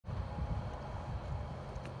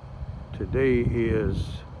Today is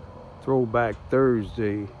Throwback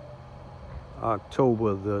Thursday,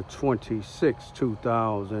 October the 26th,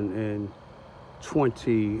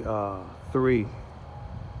 2023.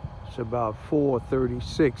 It's about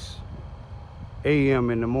 4:36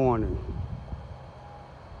 a.m. in the morning.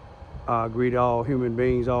 I greet all human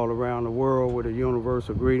beings all around the world with the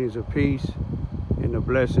universal greetings of peace, and the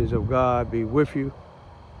blessings of God be with you.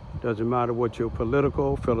 Doesn't matter what your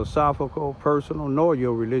political, philosophical, personal, nor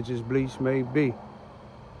your religious beliefs may be.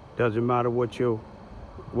 Doesn't matter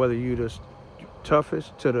whether you're the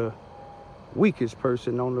toughest to the weakest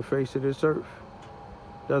person on the face of this earth.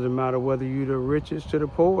 Doesn't matter whether you're the richest to the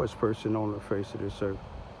poorest person on the face of this earth.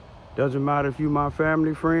 Doesn't matter if you're my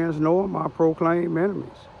family, friends, nor my proclaimed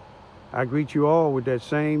enemies. I greet you all with that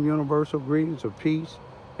same universal greetings of peace,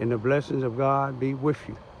 and the blessings of God be with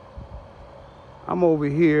you. I'm over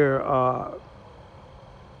here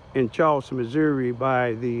in Charleston, Missouri,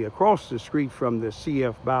 across the street from the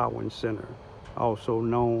C.F. Bowen Center, also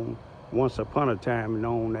known, once upon a time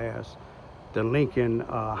known as the Lincoln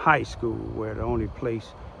High School, where the only place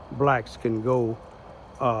blacks can go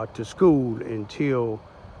to school until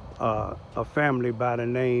a family by the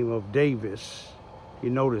name of Davis. You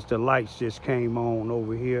notice the lights just came on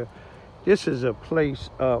over here. This is a place,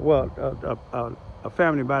 a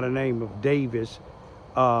family by the name of Davis.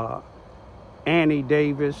 Annie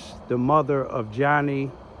Davis, the mother of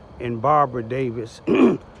Johnny and Barbara Davis,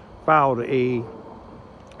 filed a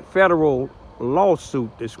federal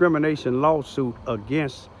lawsuit, discrimination lawsuit,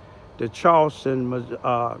 against the Charleston,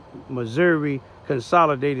 Missouri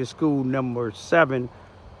Consolidated School number 7,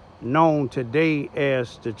 known today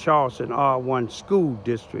as the Charleston R1 School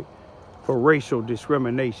District, for racial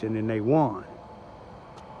discrimination, and they won.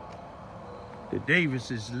 The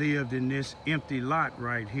Davises lived in this empty lot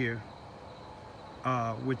right here,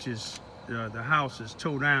 which is, the house is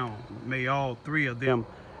tore down. May all three of them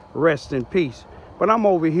rest in peace. But I'm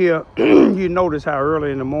over here, you notice how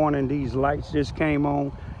early in the morning these lights just came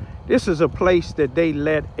on. This is a place that they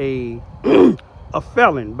let a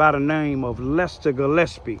felon by the name of Lester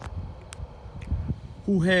Gillespie,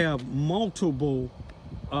 who have multiple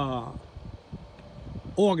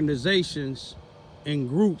organizations and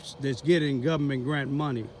groups that's getting government grant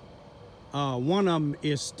money. One of them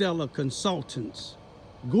is Stellar Consultants.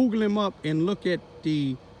 Google him up and look at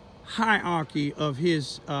the hierarchy of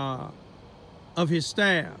his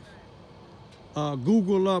staff.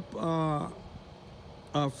 Google up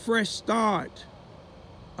Fresh Start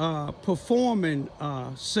Performing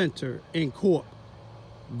Center in Corp.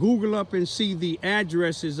 Google up and see the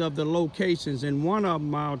addresses of the locations, and one of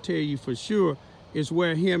them, I'll tell you for sure, is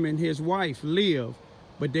where him and his wife live,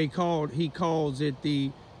 but he calls it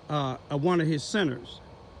the one of his centers.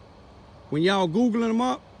 When y'all Googling them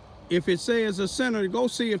up, if it says a center, go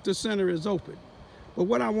see if the center is open. But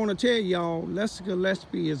what I want to tell y'all, Lester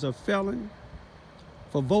Gillespie is a felon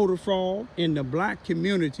for voter fraud in the black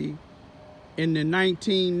community in the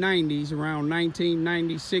 1990s, around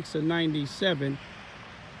 1996 or 97,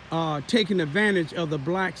 taking advantage of the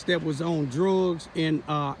blacks that was on drugs and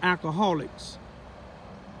alcoholics.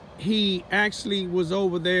 He actually was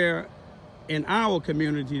over there in our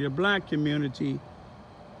community, the black community,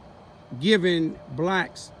 giving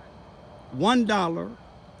blacks $1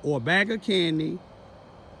 or a bag of candy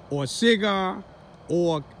or a cigar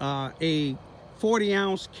or a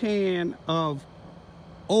 40-ounce can of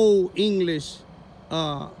Old English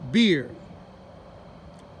beer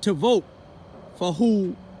to vote for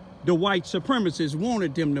who the white supremacists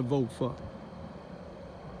wanted them to vote for.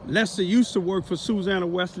 Lester used to work for Susanna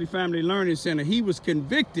Wesley Family Learning Center. He was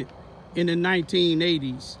convicted in the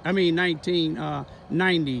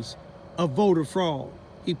 1990s of voter fraud.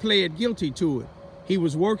 He pled guilty to it. He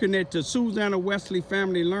was working at the Susanna Wesley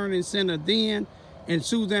Family Learning Center then, and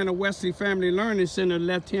Susanna Wesley Family Learning Center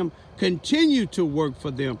let him continue to work for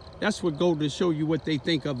them. That's what goes to show you what they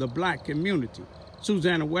think of the black community.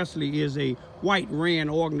 Susanna Wesley is a white-ran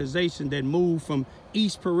organization that moved from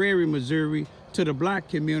East Prairie, Missouri, to the black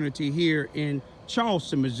community here in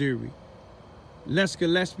Charleston, Missouri. Lester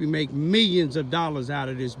Gillespie make millions of dollars out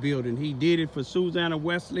of this building. He did it for Susanna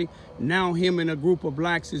Wesley. Now him and a group of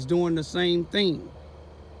blacks is doing the same thing.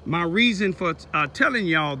 My reason for telling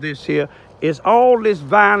y'all this here is all this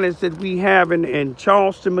violence that we have in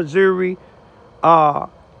Charleston, Missouri, Carbondale,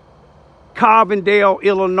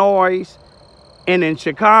 Illinois, and in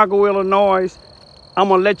Chicago, Illinois. I'm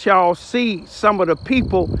gonna let y'all see some of the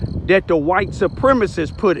people that the white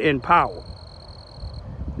supremacists put in power.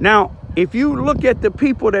 Now, if you look at the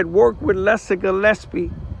people that work with Lester Gillespie,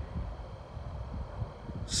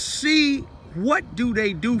 see what do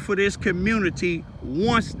they do for this community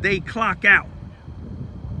once they clock out?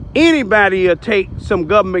 Anybody will take some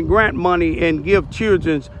government grant money and give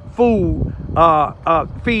children food,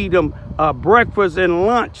 feed them breakfast and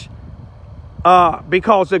lunch,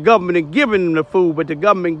 because the government is giving them the food, but the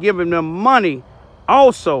government giving them money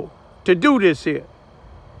also to do this here.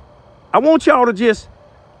 I want y'all to just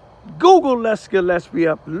Google Let's Gillespie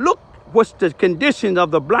up. Look what's the condition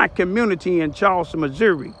of the black community in Charleston,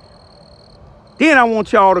 Missouri. Then I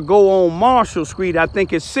want y'all to go on Marshall Street. I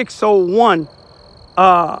think it's 601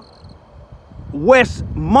 West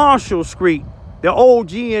Marshall Street, the old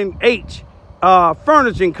G&H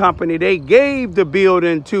Furnishing Company. They gave the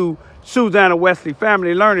building to Susanna Wesley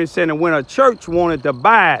Family Learning Center when a church wanted to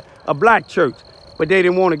buy it, a black church. But they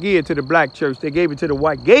didn't want to give it to the black church. They gave it to the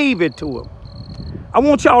white, gave it to them. I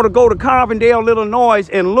want y'all to go to Carbondale, Illinois,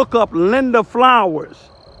 and look up Linda Flowers,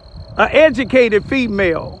 an educated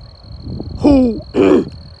female who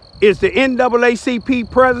is the NAACP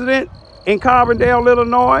president in Carbondale,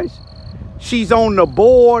 Illinois. She's on the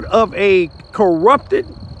board of a corrupted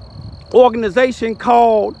organization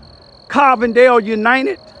called Carbondale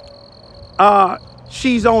United.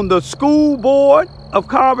 She's on the school board of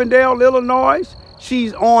Carbondale, Illinois.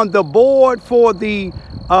 She's on the board for the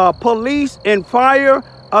police and fire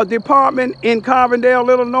department in Carbondale,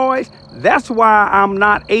 Illinois. That's why I'm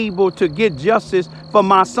not able to get justice for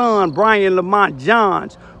my son, Brian Lamont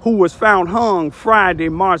Johns, who was found hung Friday,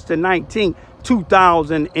 March the 19th,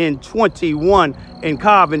 2021 in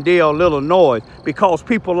Carbondale, Illinois, because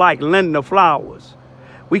people like Linda Flowers.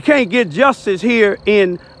 We can't get justice here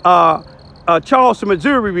in Charleston,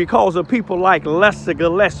 Missouri, because of people like Lester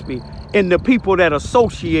Gillespie and the people that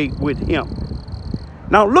associate with him.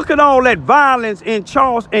 Now look at all that violence in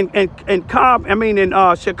Charleston in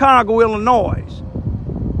Chicago, Illinois.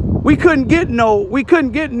 We couldn't get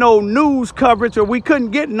no news coverage, or we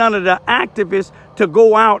couldn't get none of the activists to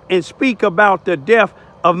go out and speak about the death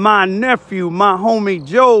of my nephew, my homie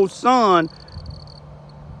Joe's son,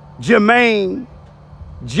 Jermaine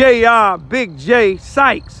J.R. Big J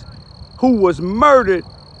Sykes, who was murdered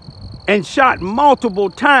and shot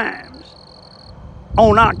multiple times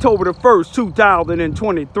on October the 1st,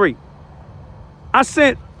 2023. I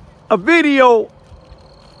sent a video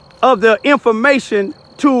of the information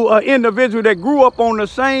to an individual that grew up on the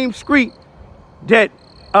same street that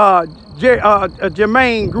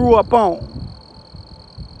Jermaine grew up on,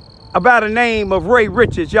 about the name of Ray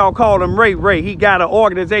Richards. Y'all call him Ray. He got an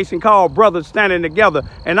organization called Brothers Standing Together,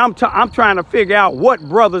 and I'm trying to figure out what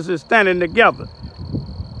brothers is standing together.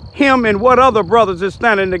 Him and what other brothers is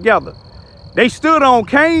standing together. They stood on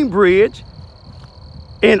Cambridge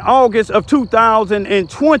in August of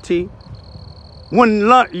 2020 when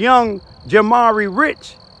young Jamari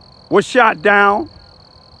Rich was shot down,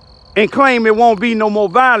 and claimed it won't be no more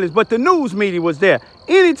violence. But the news media was there.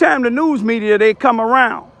 Anytime the news media, they come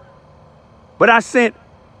around. But I sent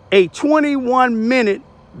a 21-minute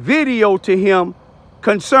video to him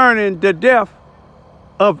concerning the death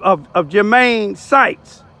of Jermaine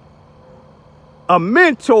Sykes, a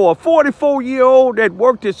mentor, a 44-year-old that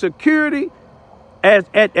worked as security at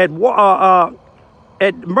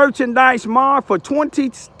Merchandise Mart for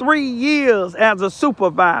 23 years as a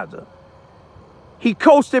supervisor. He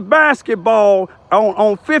coached basketball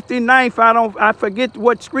on 59th. I forget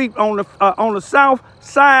what street on the south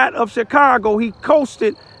side of Chicago. He coached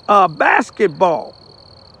basketball.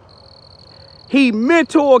 He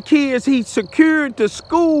mentored kids. He secured the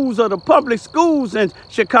schools, or the public schools in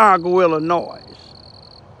Chicago, Illinois.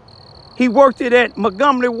 He worked it at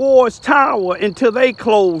Montgomery Ward's Tower until they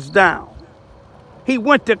closed down. He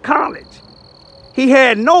went to college. He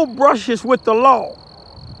had no brushes with the law.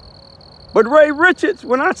 But Ray Richards,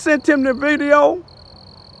 when I sent him the video,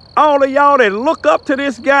 all of y'all that look up to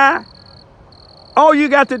this guy, all you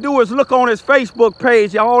got to do is look on his Facebook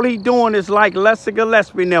page. All he doing is like Lester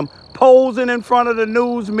Gillespie and them, posing in front of the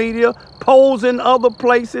news media, posing other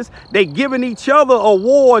places. They giving each other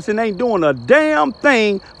awards and ain't doing a damn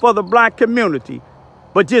thing for the black community,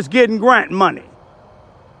 but just getting grant money.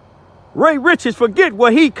 Ray Richards, forget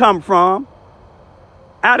where he come from,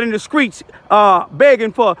 out in the streets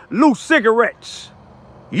begging for loose cigarettes,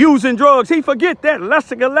 using drugs. He forget that.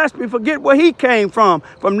 Lester Gillespie forget where he came from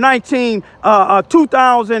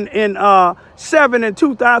 2007 and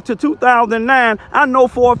 2000 to 2009. I know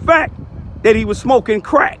for a fact that he was smoking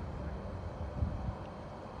crack.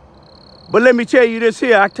 But let me tell you this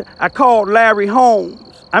here. I called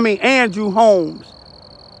Andrew Holmes,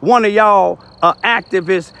 one of y'all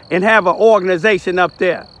activists, and have an organization up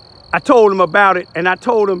there. I told him about it, and I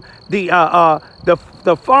told him the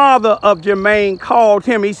the father of Jermaine called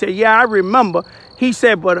him. He said, yeah, I remember. He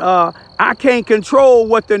said, but I can't control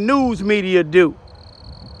what the news media do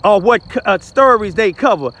or what stories they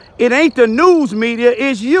cover. It ain't the news media,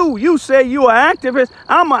 it's you. You say you an activist,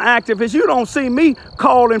 I'm an activist. You don't see me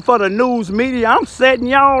calling for the news media. I'm setting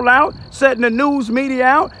y'all out, setting the news media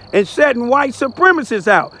out, and setting white supremacists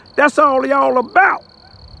out. That's all y'all about.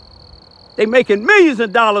 They making millions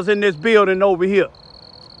of dollars in this building over here.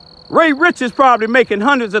 Ray Rich is probably making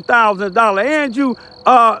hundreds of thousands of dollars. Andrew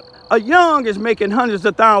Young is making hundreds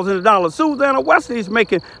of thousands of dollars. Susanna Wesley is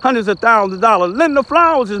making hundreds of thousands of dollars. Linda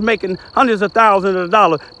Flowers is making hundreds of thousands of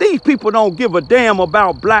dollars. These people don't give a damn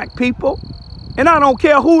about black people. And I don't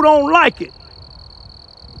care who don't like it.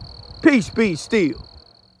 Peace be still.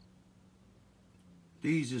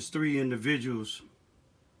 These is 3 individuals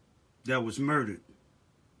that was murdered.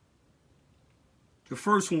 The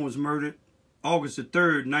first one was murdered August the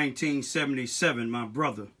 3rd, 1977, my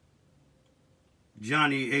brother.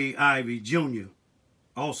 Johnny A. Ivy Jr.,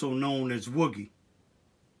 also known as Woogie.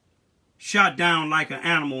 Shot down like an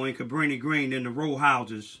animal in Cabrini Green in the row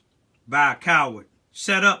houses by a coward.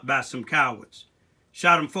 Set up by some cowards.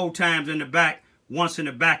 Shot him 4 times in the back, once in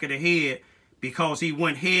the back of the head, because he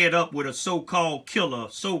went head up with a so-called killer,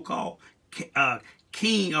 so-called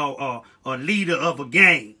king or leader of a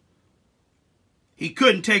gang. He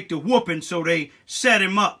couldn't take the whooping, so they set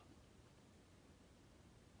him up.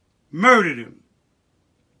 Murdered him.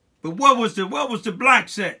 But what was the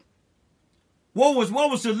blacks at? What was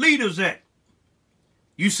the leaders at?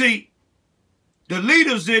 You see, the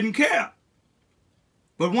leaders didn't care.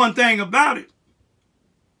 But one thing about it,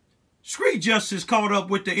 street justice caught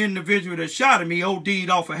up with the individual that shot him. He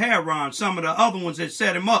OD'd off of heroin. Some of the other ones that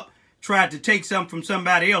set him up tried to take something from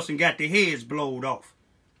somebody else and got their heads blowed off.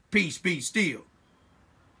 Peace be still.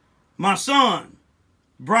 My son,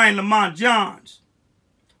 Brian Lamont Johns,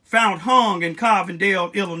 found hung in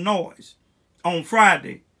Carbondale, Illinois on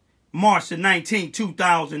Friday, March the 19th,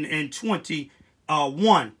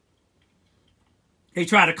 2021. They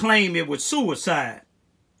tried to claim it was suicide.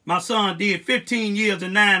 My son did 15 years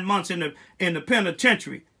and 9 months in the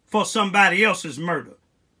penitentiary for somebody else's murder.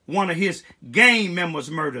 One of his gang members'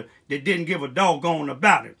 murder that didn't give a doggone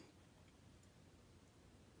about it.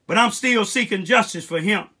 But I'm still seeking justice for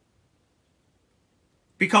him.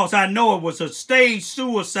 Because I know it was a staged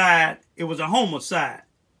suicide. It was a homicide.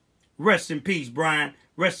 Rest in peace, Brian.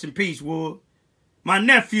 Rest in peace, Wood. My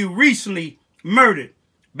nephew recently murdered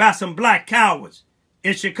by some black cowards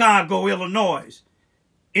in Chicago, Illinois,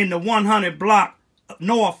 in the 100 block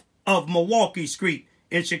north of Milwaukee Street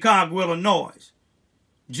in Chicago, Illinois.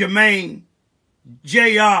 Jermaine,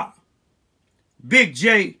 J.R., Big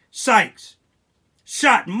J. Sykes,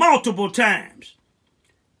 shot multiple times.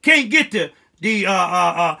 Can't get the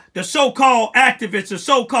so-called activist, the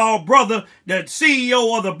so-called brother, the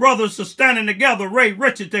CEO of the Brothers are standing together, Ray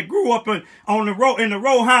Richards, that grew up in the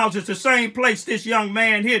row houses, the same place this young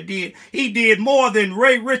man here did. He did more than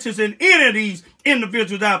Ray Richards and any of these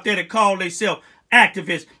individuals out there that call themselves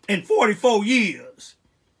activists in 44 years.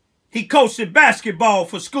 He coached basketball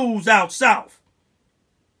for schools out south.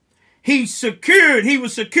 He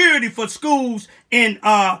was security for schools in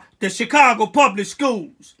the Chicago public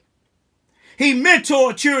schools. He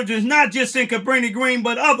mentored children, not just in Cabrini Green,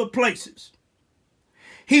 but other places.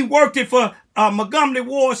 He worked it for Montgomery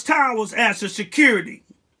Ward's Towers as a security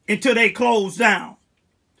until they closed down.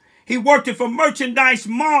 He worked it for Merchandise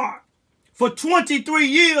Mart for 23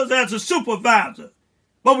 years as a supervisor.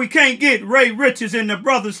 But we can't get Ray Richards and the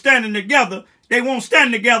brothers standing together. They won't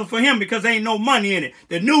stand together for him because there ain't no money in it.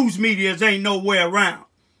 The news medias ain't nowhere around.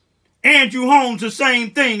 Andrew Holmes, the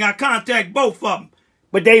same thing. I contact both of them,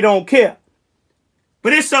 but they don't care.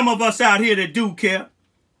 But there's some of us out here that do care.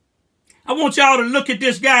 I want y'all to look at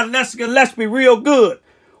this guy. Let's be real good.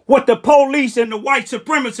 What the police and the white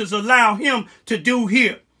supremacists allow him to do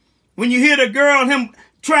here. When you hear the girl, him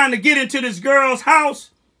trying to get into this girl's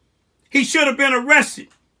house, he should have been arrested.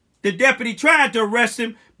 The deputy tried to arrest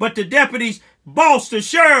him, but the deputy's boss, the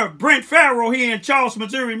sheriff, Brent Farrell here in Charleston,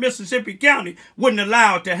 Missouri, Mississippi County, wouldn't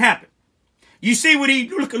allow it to happen. You see what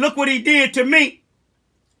look what he did to me.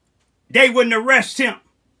 They wouldn't arrest him.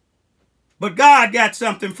 But God got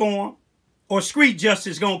something for him. Or street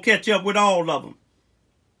justice going to catch up with all of them.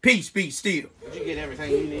 Peace be still. Did you get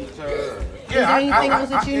everything you need, sir? Yeah, is there anything else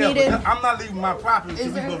that you needed? I'm not leaving my property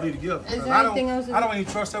until we go leave together. Is there anything else? I don't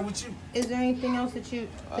even trust that with you. Is there anything else that you...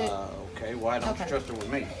 okay, why don't you trust her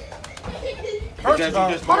with me? First of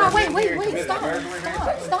all... Hold on, wait, stop.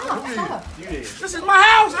 Stop. You did. This is my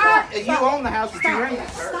house, huh? You own the house, but you rent it,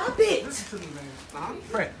 sir. Stop it. Listen to me, man.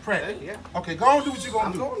 Fred. Yeah. Okay, go on and do what you're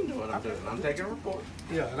going to do. I'm going to do what I'm doing. I'm taking a report.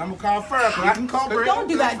 Yeah, and I'm going to call fire. I can call Brent. Don't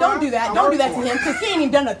do that. Don't do that. Don't do that to him because he ain't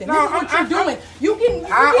even done nothing. No, this is what you're doing. You getting I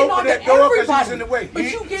on opened to that door because everybody. he was in the way. But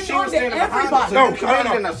you getting She on was to standing behind us, everybody. so you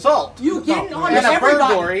committed an assault. You getting on to And a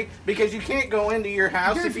everybody. burglary because you can't go into your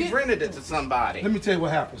house if you've rented it to somebody. Let me tell you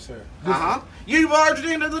what happened, sir. You barged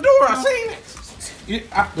into the door. I seen it. The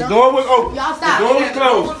door was open. Y'all stop. The door was The door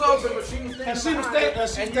closed. was open, but she was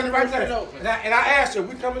standing right there. And I asked her,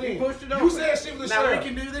 we coming in. Pushed it open. You said she was a Now we sheriff.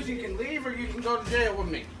 can do this. You can leave or you can go to jail with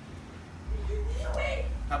me.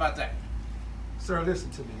 How about that? Sir, listen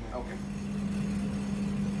to me, man. Okay.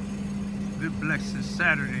 Good blessed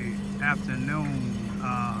Saturday afternoon,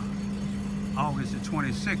 August the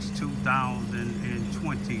 26th,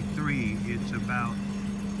 2023. It's about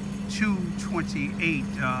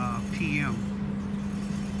 2:28 p.m.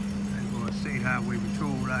 State Highway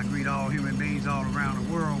Patrol. I greet all human beings all around the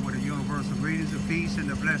world with the universal greetings of peace and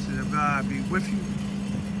the blessings of God be with you.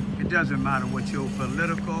 It doesn't matter what your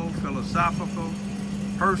political, philosophical,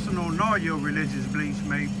 personal, nor your religious beliefs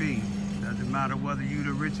may be. Doesn't matter whether you're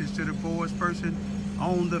the richest to the poorest person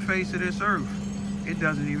on the face of this earth. It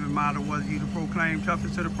doesn't even matter whether you're the proclaimed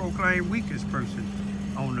toughest to the proclaimed weakest person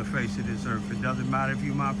on the face of this earth. It doesn't matter if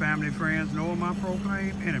you're my family, friends, nor my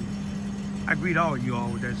proclaimed enemy. I greet all of you all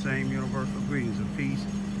with that same universal greetings of peace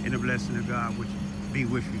and the blessing of God which be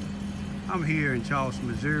with you. I'm here in Charleston,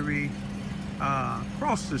 Missouri,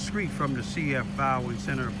 across the street from the CF Bowing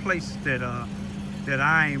Center, a place that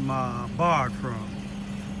I'm barred from.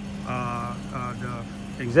 The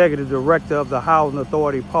executive director of the Housing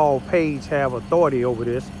Authority, Paul Page, have authority over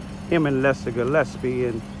this, him and Lester Gillespie,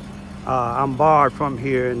 and I'm barred from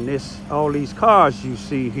here. And all these cars you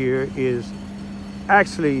see here is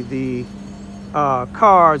actually the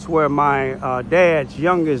cars where my dad's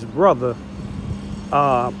youngest brother,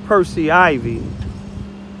 Percy Ivy,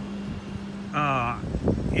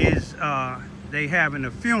 they having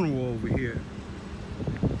a funeral over here.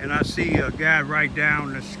 And I see a guy right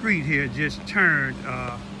down the street here just turned,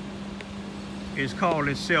 it's called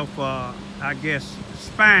itself, I guess,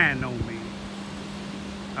 spying on me.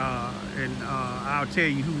 And I'll tell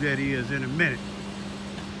you who that is in a minute.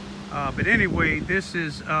 But anyway, this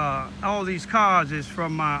is, all these cars is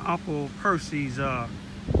from my Uncle Percy's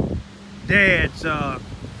dad's,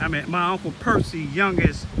 my Uncle Percy's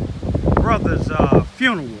youngest brother's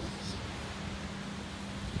funeral.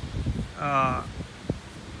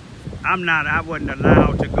 I wasn't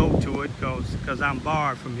allowed to go to it because I'm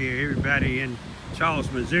barred from here. Everybody in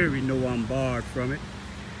Charleston, Missouri know I'm barred from it.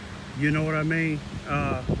 You know what I mean?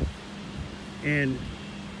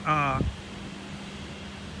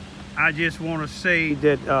 I just want to say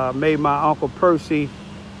that may my Uncle Percy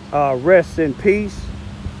rest in peace.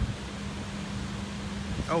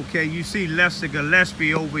 Okay, you see Lester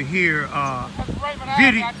Gillespie over here.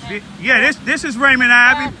 This is Raymond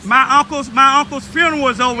Ivy. My uncle's funeral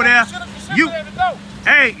is over there.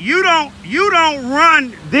 Hey, you don't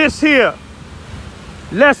run this here,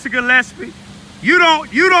 Lester Gillespie. You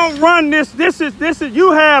don't run this. This is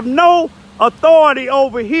you have no authority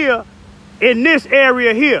over here in this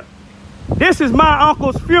area here. This is my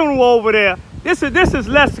uncle's funeral over there. This is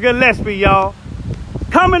Lester Gillespie, y'all.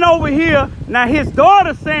 Coming over here. Now his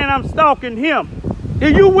daughter's saying I'm stalking him.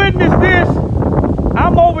 Did you witness this?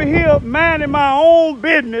 I'm over here minding my own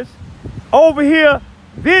business. Over here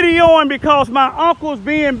videoing because my uncle's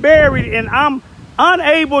being buried and I'm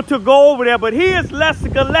unable to go over there. But here's Lester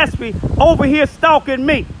Gillespie over here stalking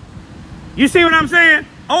me. You see what I'm saying?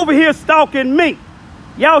 Over here stalking me.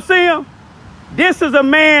 Y'all see him? This is a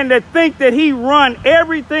man that think that he run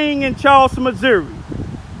everything in Charleston, Missouri.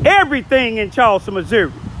 Everything in Charleston,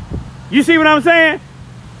 Missouri. You see what I'm saying?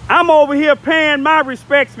 I'm over here paying my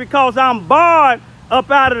respects because I'm barred up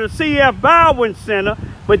out of the CF Bowing Center,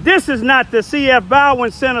 but this is not the CF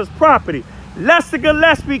Bowing Center's property. Lester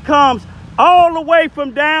Gillespie comes all the way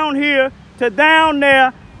from down here to down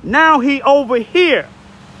there. Now he over here.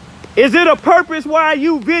 Is it a purpose why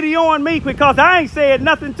you videoing me? Because I ain't said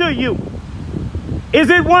nothing to you.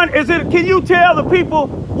 Can you tell the people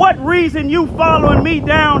what reason you following me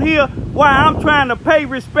down here while I'm trying to pay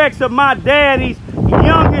respects of my daddy's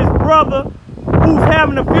youngest brother who's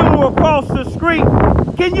having a funeral across the street?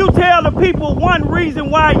 Can you tell the people one reason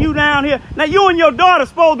why you down here? Now you and your daughter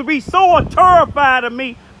supposed to be so terrified of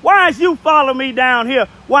me. Why is you following me down here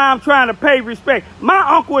while I'm trying to pay respect?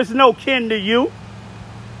 My uncle is no kin to you.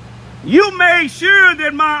 You made sure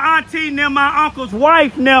that my auntie and them, my uncle's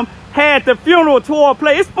wife and them, had the funeral tour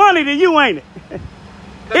play. It's funny to you, ain't it?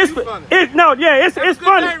 It's funny. It's funny. It's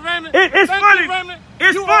funny. Raymond.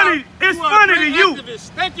 It's funny. It's funny to you.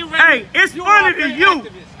 Thank you, Raymond. Hey, it's funny to you.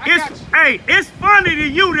 It's funny to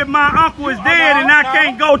you that my uncle is dead and I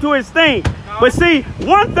can't go to his thing. But see,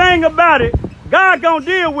 one thing about it, God gonna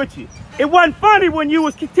deal with you. It wasn't funny when you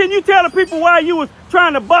was. Can you tell the people why you was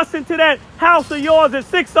trying to bust into that house of yours at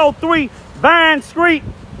 603 Vine Street?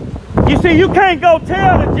 You see, you can't go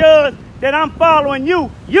tell the judge that I'm following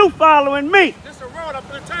you. You following me. This is a road up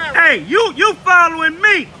for the time. Hey, you following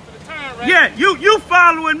me. For the time, right? Yeah, you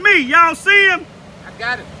following me. Y'all see him? I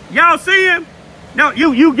got it. Y'all see him? No,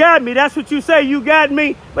 you got me. That's what you say. You got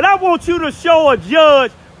me. But I want you to show a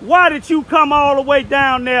judge why did you come all the way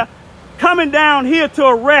down there, coming down here to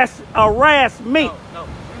harass me. No,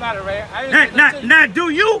 I'm not a rat. Now, do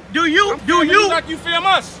you? Like you film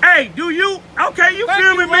us. Hey, do you? Okay, you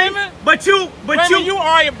filming me, Raymond. but Raymond, you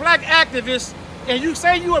are a black activist, and you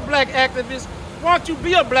say you a black activist. Why don't you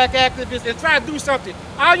be a black activist and try to do something?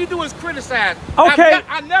 All you do is criticize. Okay.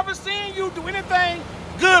 I never seen you do anything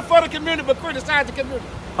good for the community but criticize the community.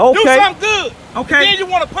 Okay. Do something good. Okay. And then you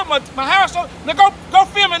want to put my house on. Now go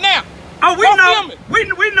film it now. Oh, we go know. Film it.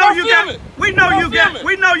 We know go you film got. it. We know go you got. it.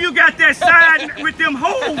 We know you got that side with them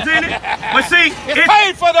holes in it. But see, it's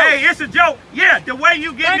paid for those. Hey, it's a joke. Yeah, the way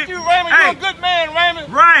you get it. Thank you, Raymond. Hey. You're a good man,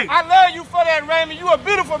 Raymond. Right. I love you for that, Raymond. You're a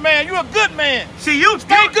beautiful man. You're a good man. See, you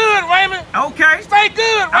stay good, Raymond. Okay. Stay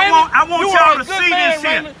good, Raymond. I want y'all to see this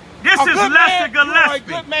here. This is Lester Gillespie. You are a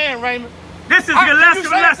good man, Raymond. This is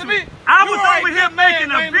Gillespie. I was over here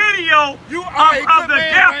making a video of the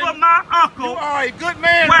death of my uncle. You are a good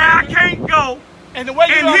man, where Raymond. I can't go. And the way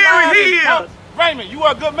you here he is. Raymond, you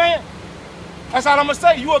are a good man. That's all I'm gonna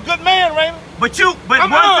say. You a good man, Raymond. But one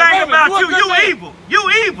thing about you evil.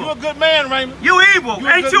 You evil. You a good man, Raymond. You evil.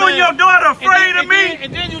 Ain't you and your daughter afraid of me?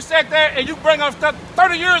 And then you sat there and you bring up stuff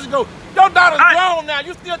 30 years ago. Your daughter's grown now.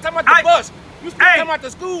 You still talking about the bus. You still talking about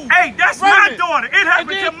the school. Hey, that's my daughter. It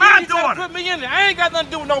happened to my daughter. Put me in there. I ain't got nothing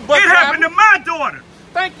to do with no bus. It happened to my daughter.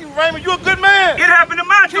 Thank you, Raymond. You a good man. It happened to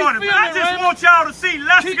my daughter. But I just want y'all to see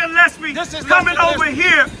Lester Gillespie coming over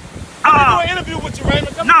here. I'm gonna do an interview with you,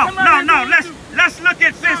 Raymond. No. Let's look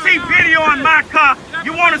at since he videoing my car.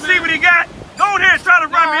 You want to see what he got? Go ahead and try to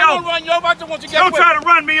run me over. I don't run you over. I just want you to get Don't try to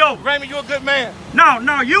run me over. Raymond, you're a good man.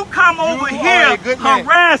 No, you come over here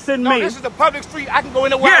harassing me. No, this is the public street. I can go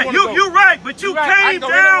anywhere I want to go. You're right, but you came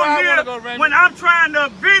down here when I'm trying to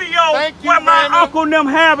video where my uncle and them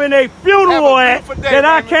having a funeral at that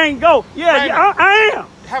I can't go. Yeah, I am.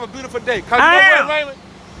 Have a beautiful day. Cause you know what,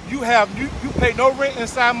 Raymond? You pay no rent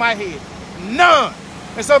inside my head. None.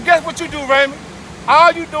 And so guess what you do, Raymond?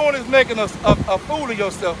 All you doing is making a fool of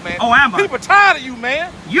yourself, man. Oh, am I? People tired of you,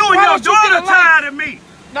 man. You and your daughter tired of me.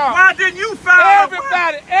 No. Why didn't you file?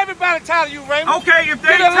 Everybody tired of you, Raymond. Okay, if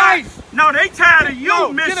they tired. No, they tired of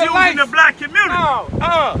you misusing the black community.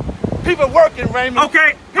 No, people working, Raymond.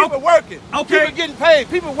 Okay. People working. Okay. People getting paid.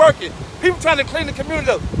 People working. People trying to clean the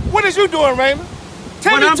community up. What is you doing, Raymond?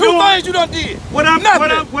 Tell me two things you done did. What I'm doing.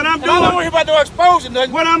 I don't want to hear about no exposing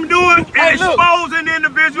nothing. What I'm doing is exposing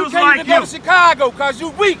individuals like you. You can't even go to Chicago because you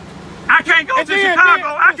weak. I can't go to Chicago.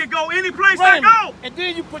 I can go any place I go. And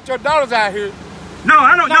then you put your daughters out here. No,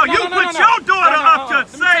 I don't know. You put your daughter up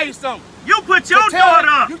to say. Let me tell you something. You put your daughter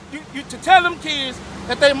up. You to tell them kids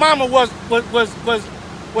that their mama was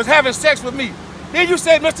having sex with me. Then you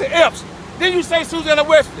say Mr. Epps. Then you say Susanna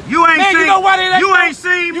Wesley. You ain't seen. You know why they You ain't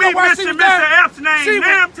seen me mention Mr. Epps' name.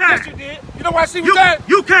 Damn time. Yes, you did. You know why she was there?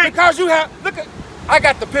 You can't. Because you have. Look at. I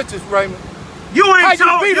got the pictures, Raymond. You ain't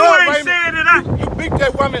told. You ain't said that You beat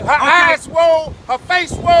that woman. Her eyes swole. Her face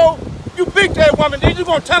swole. You beat that woman. Then you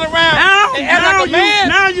gonna turn around and act like a man.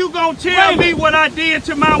 Now you gonna tell me what I did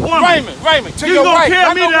to my woman. Raymond. To you your gonna wife,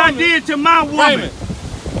 tell me that I did to my woman.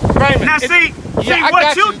 Raymond. Now see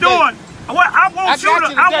what you doing. I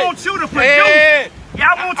want you to produce. Yeah,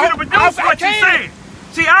 I want you to produce what you said.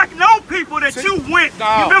 See, I know people that you went.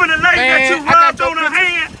 You remember the lady that you rubbed on her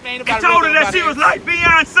hand and told her that she was like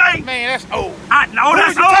Beyonce? Man, that's old. I know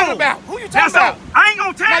that's old. Who you talking about? I ain't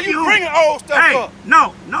gonna tell you who. You bringing old stuff up.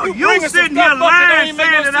 No, you sitting here lying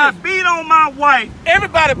saying that I beat on my wife.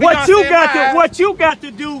 Everybody beat What you got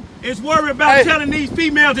to do is worry about telling these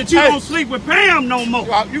females that you don't sleep with Pam no more.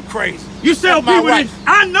 You crazy. You tell people that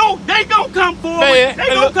I know they gonna come forward. They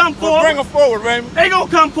gonna come forward. Bring them forward, Raymond. They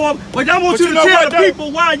gonna come forward. But I want you to tell the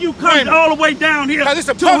people why you come all the way down here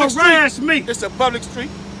to harass me. It's a public street.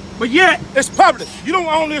 But yet it's public. You don't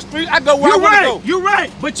own this street. I go where I want to go. You're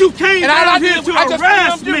right. But you came down here to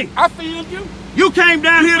harass me. I filmed you. You came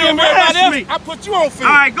down here to harass me. I put you on film.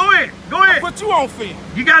 All right, go ahead. I put you on film.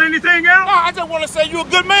 You got anything else? No, I just want to say you're a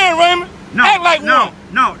good man, Raymond. No, Act like one.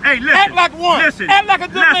 No, hey, listen. Act like one. Listen. Act like a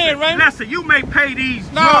good man, Raymond. Listen, you may pay these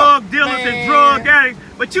drug dealers and drug addicts,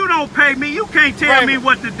 but you don't pay me. You can't tell me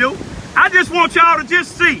what to do. I just want y'all to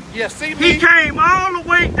just see. Yeah, see me. He came all the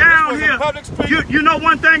way down here. You know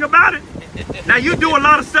one thing about it? Now, you do a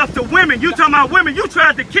lot of stuff to women. You talking about women. You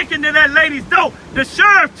tried to kick into that lady's door. The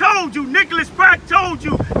sheriff told you, Nicholas Pratt told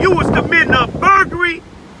you, you was committing a burglary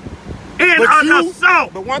and an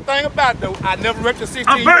assault. But one thing about it, though, I never raped a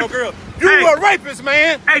 16-year-old girl. You were a rapist,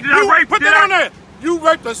 man. Hey, did I rape? Put that on there. You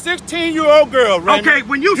raped a 16-year-old girl, Raymond. Okay,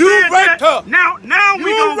 when you said raped that, her. now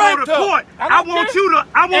we gonna go to court. I want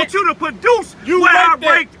you to produce where I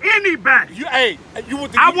raped anybody. I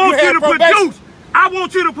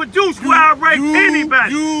want you to produce where I raped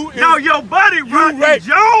anybody. Now your buddy Rodney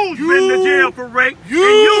Jones been to jail for rape.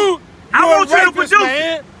 I want you to produce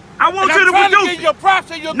it. I want you to produce it. Your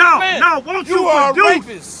props and your won't you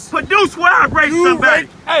produce where I raped somebody.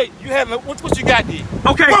 Hey, you had what you got there?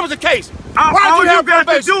 Okay. What was the case? All you got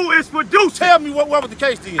to do is produce. Tell me what was the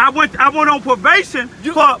case then? I went on probation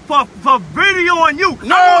for videoing you.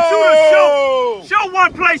 No. I want you to show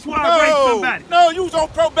one place where I raped somebody. No, you was on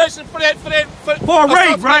probation for a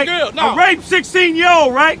rape, right? Girl. No. A rape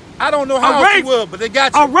 16-year-old, right? I don't know how old you were, but they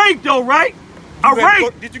got you. A rape though, right? A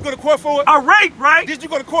rape. Did you go to court for it? A rape, right? Did you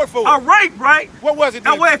go to court for it? A rape, right? What was it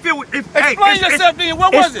then? Now, Explain yourself then.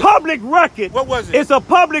 What was it? It's public record. What was it? It's a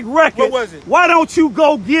public record. What was it? Why don't you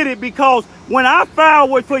go get it? Because when I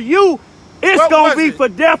file it for you, it's going to be for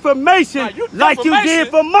defamation, like you did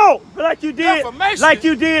for Mo. Like you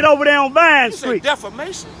did over there on Vine Street.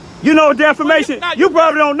 Defamation? You know what defamation? You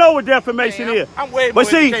probably don't know what defamation is. I'm way more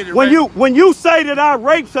educated, when you say that I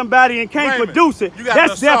raped somebody and can't produce it,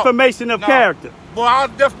 that's defamation of character. Boy, all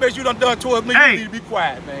the defamation you done towards me, you need to be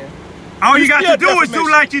quiet, man. All you got to do is do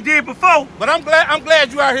like you did before. But I'm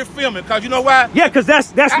glad you out here filming, because you know why? Yeah, because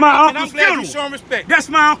that's my uncle's funeral. I'm glad you showing respect. That's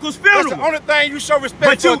my uncle's funeral. That's the only thing you show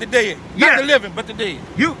respect for the dead. Not the living, but the dead.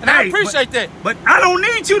 I appreciate that. But I don't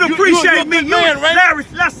need you to appreciate me. Larry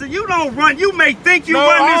Lester, you don't run. You may think you run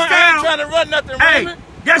this town. I ain't trying to run nothing, Raymond.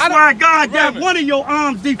 That's why God got one of your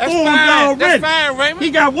arms deformed already. That's fine, Raymond.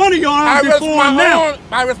 He got one of your arms deformed now.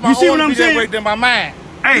 You see what I'm saying? Right than my mind.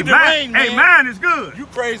 Hey, mine is good. You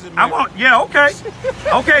crazy, man. Okay.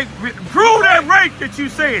 Okay, prove that rape that you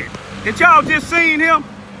said. Did y'all just seen him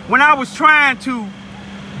when I was trying to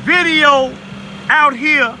video out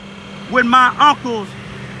here with my uncle's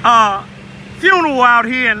funeral out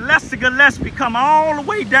here, and Lester Gillespie come all the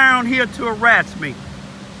way down here to harass me.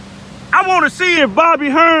 I want to see if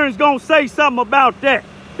Bobby Hearn's gonna say something about that,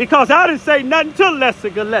 because I didn't say nothing to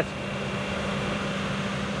Lester Gillespie.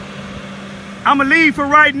 I'm going to leave for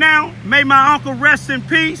right now. May my uncle rest in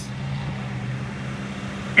peace.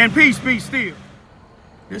 And peace be still.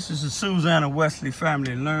 This is the Susanna Wesley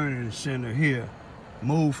Family Learning Center here.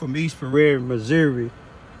 Moved from East Prairie, Missouri,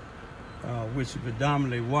 which is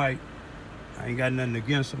predominantly white. I ain't got nothing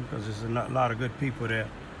against them because there's a lot of good people there.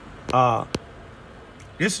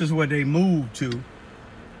 This is where they moved to.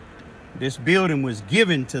 This building was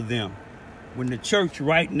given to them when the church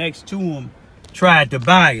right next to them tried to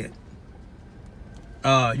buy it.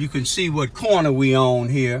 You can see what corner we on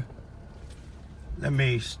here. Let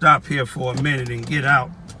me stop here for a minute and get out.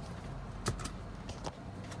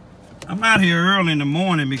 I'm out here early in the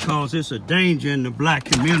morning because it's a danger in the black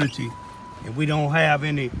community, and we don't have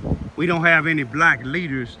any black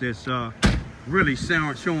leaders that's really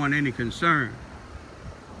showing any concern.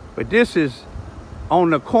 But this is on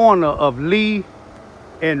the corner of Lee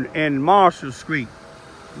and Marshall Street.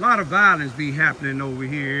 A lot of violence be happening over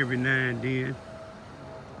here every now and then.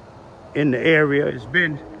 In the area, it's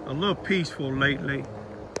been a little peaceful lately.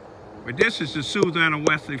 But this is the Susanna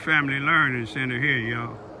Wesley Family Learning Center here,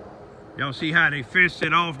 y'all. Y'all see how they fenced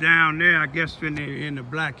it off down there? I guess in the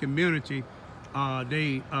black community,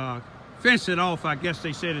 they fenced it off. I guess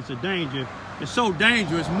they said it's a danger. It's so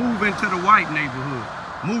dangerous, move into the white neighborhood.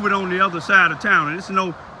 Move it on the other side of town. And it's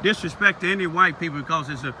no disrespect to any white people, because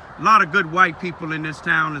there's a lot of good white people in this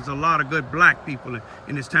town. There's a lot of good black people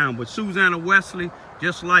in this town. But Susanna Wesley,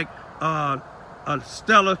 just like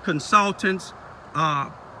Stellar Consultants,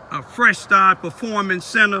 a Fresh Start Performance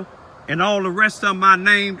Center, and all the rest of them I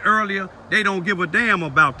named earlier, they don't give a damn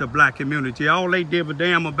about the black community. All they give a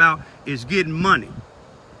damn about is getting money.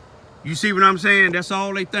 You see what I'm saying? That's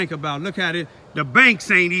all they think about. Look at it. The banks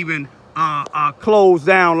ain't even closed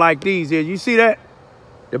down like these here. You see that?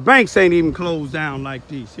 The banks ain't even closed down like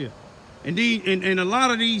these here. And a lot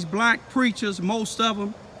of these black preachers, most of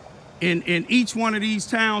them, in each one of these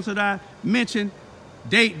towns that I mentioned,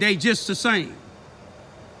 they just the same.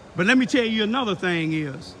 But let me tell you another thing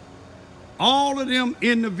is, all of them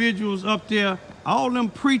individuals up there, all them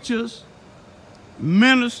preachers,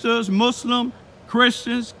 ministers, Muslim,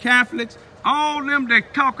 Christians, Catholics, all them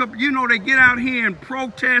that talk up, you know, they get out here and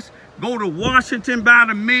protest, go to Washington by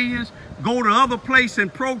the millions, go to other places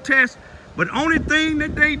and protest. But only thing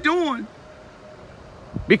that they doing,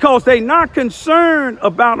 because they not concerned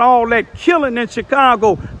about all that killing in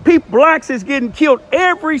Chicago. Blacks is getting killed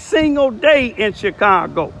every single day in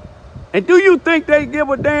Chicago. And do you think they give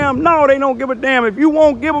a damn? No, they don't give a damn. If you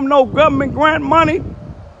won't give them no government grant money,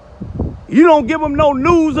 you don't give them no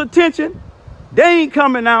news attention, they ain't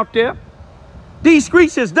coming out there. These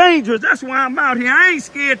streets is dangerous. That's why I'm out here. I ain't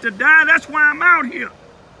scared to die. That's why I'm out here.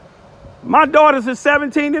 My daughters are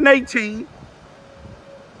 17 and 18.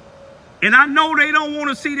 And I know they don't want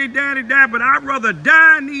to see their daddy die, but I'd rather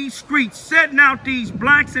die in these streets, setting out these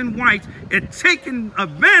blacks and whites and taking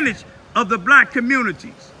advantage of the black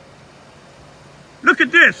communities. Look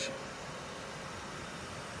at this.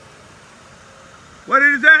 What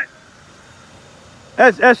is that?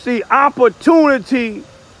 That's the Opportunity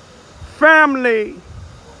Family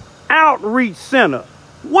Outreach Center.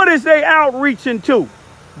 What is they outreaching to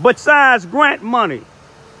besides grant money?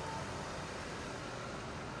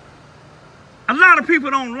 A lot of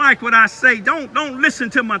people don't like what I say. Don't listen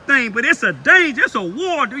to my thing, but it's a danger. It's a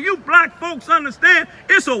war. Do you black folks understand?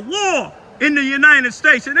 It's a war in the United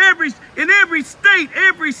States. In every state,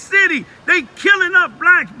 every city, they killing up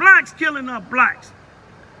blacks. Blacks killing up blacks.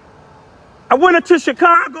 I went into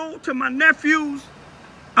Chicago to my nephew's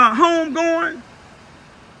homegoing,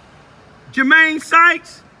 Jermaine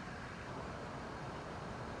Sykes,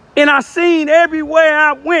 and I seen everywhere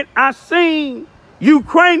I went, I seen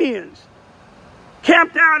Ukrainians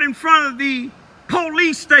camped out in front of the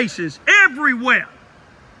police stations everywhere.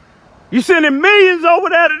 You sending millions over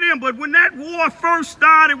there to them, but when that war first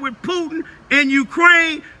started with Putin in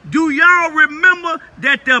Ukraine, do y'all remember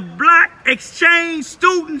that the black exchange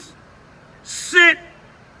students sent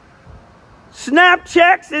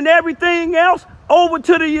Snapchats and everything else over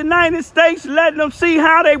to the United States, letting them see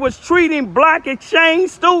how they was treating black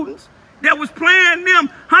exchange students that was paying them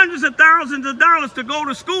hundreds of thousands of dollars to go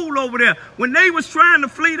to school over there? When they was trying to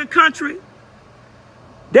flee the country,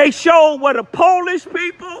 they showed where the Polish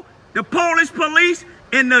people, the Polish police,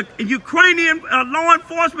 and the Ukrainian law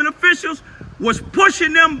enforcement officials was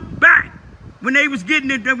pushing them back when they was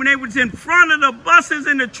getting it, when they was in front of the buses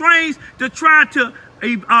and the trains to try to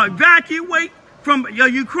evacuate from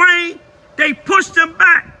Ukraine. They pushed them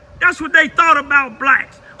back. That's what they thought about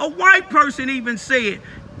blacks. A white person even said,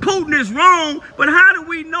 Putin is wrong, but how do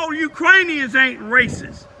we know Ukrainians ain't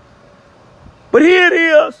racist? But here it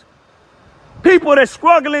is. People that's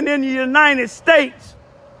struggling in the United States,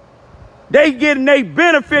 they getting their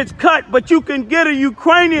benefits cut, but you can get a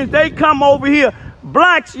Ukrainians, they come over here.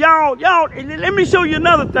 Blacks, y'all, let me show you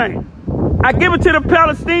another thing. I give it to the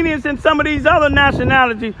Palestinians and some of these other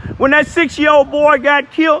nationalities. When that 6-year-old boy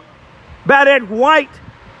got killed by that white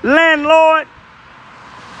landlord,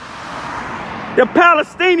 the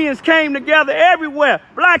Palestinians came together everywhere.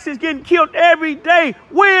 Blacks is getting killed every day.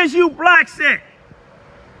 Where's you blacks at?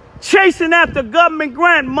 Chasing after government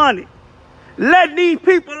grant money. Let these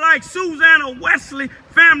people like Susanna Wesley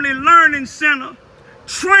Family Learning Center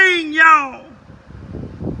train y'all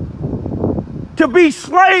to be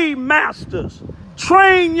slave masters.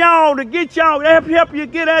 Train y'all to get y'all, help you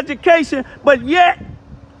get education. But yet,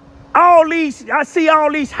 I see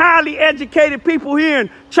all these highly educated people here in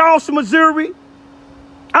Charleston, Missouri.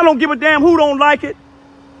 I don't give a damn who don't like it.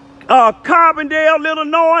 Carbondale,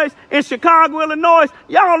 Illinois, and Chicago, Illinois.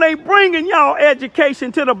 Y'all ain't bringing y'all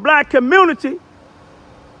education to the black community.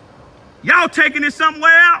 Y'all taking it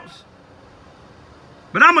somewhere else.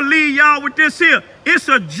 But I'm going to leave y'all with this here. It's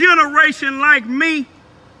a generation like me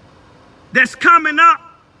that's coming up.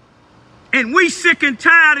 And we sick and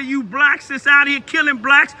tired of you blacks that's out here killing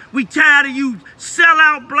blacks. We tired of you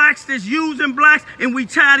sellout blacks that's using blacks. And we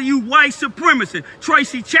tired of you white supremacists.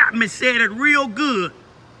 Tracy Chapman said it real good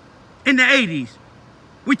in the 80s.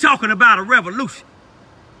 We talking about a revolution.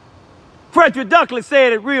 Frederick Douglass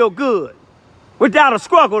said it real good. Without a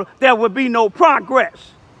struggle, there would be no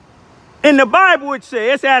progress. In the Bible it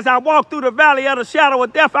says, as I walk through the valley of the shadow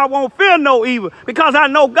of death, I won't fear no evil, because I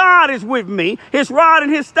know God is with me. His rod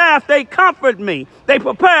and his staff, they comfort me. They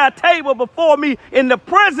prepare a table before me in the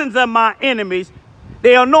presence of my enemies.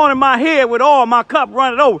 They anointed my head with oil, my cup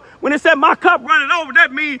running over. When it said my cup running over,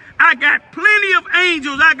 that means I got plenty of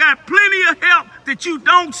angels. I got plenty of help that you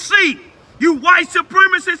don't see. You white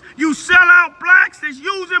supremacists, you sellout blacks that's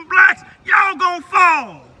using blacks, y'all gonna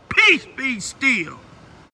fall. Peace be still.